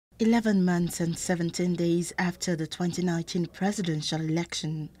11 months and 17 days after the 2019 presidential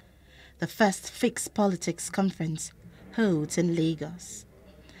election, the first Fixed Politics Conference holds in Lagos.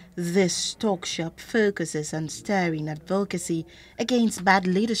 This talk shop focuses on stirring advocacy against bad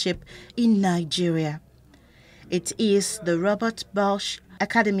leadership in Nigeria. It is the Robert BOSCH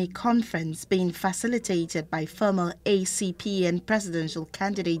Academic Conference being facilitated by former ACPN Presidential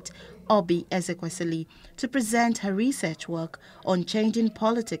candidate Oby Ezekwesili to present her research work on changing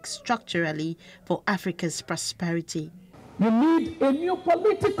politics structurally for Africa's prosperity. You need a new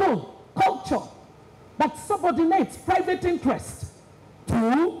political culture that subordinates private interest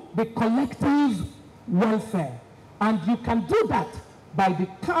to the collective welfare. And you can do that by the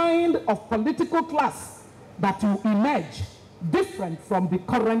kind of political class that will emerge different from the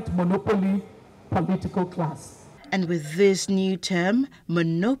current monopoly political class. And with this new term,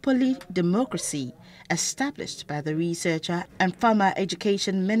 monopoly democracy, established by the researcher and former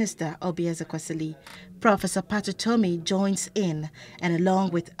Education Minister Oby Ezekwesili, Professor Patutomi joins in, and along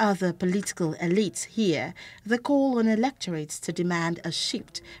with other political elites here, the call on electorates to demand a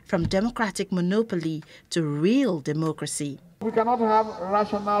shift from democratic monopoly to real democracy. We cannot have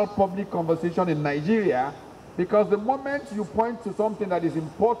rational public conversation in Nigeria because the moment you point to something that is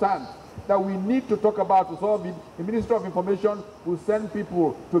important that we need to talk about to solve it, the Ministry of Information will send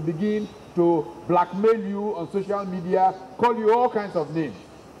people to begin to blackmail you on social media, call you all kinds of names.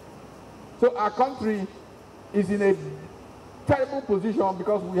 So our country is in a terrible position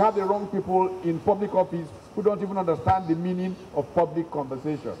because we have the wrong people in public office who don't even understand the meaning of public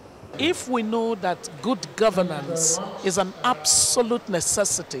conversation. If we know that good governance is an absolute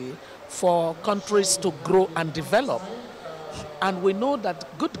necessity for countries to grow and develop, and we know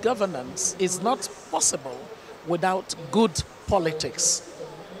that good governance is not possible without good politics.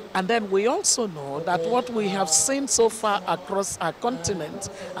 And then we also know that what we have seen so far across our continent,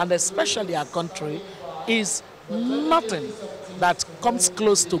 and especially our country, is nothing that comes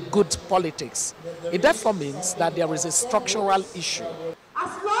close to good politics. It therefore means that there is a structural issue.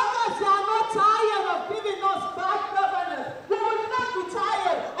 As long as you are not tired of giving us bad governance, we will not be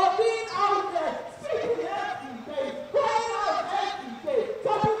tired of being out there, speaking every day, going out every day,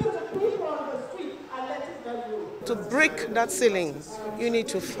 talking to the people on the street and letting them know. To break that ceiling, you need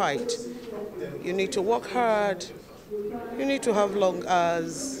to fight. You need to work hard. You need to have long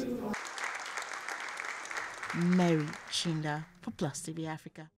hours. Mary Chinda for Plus TV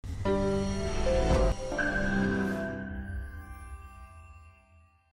Africa.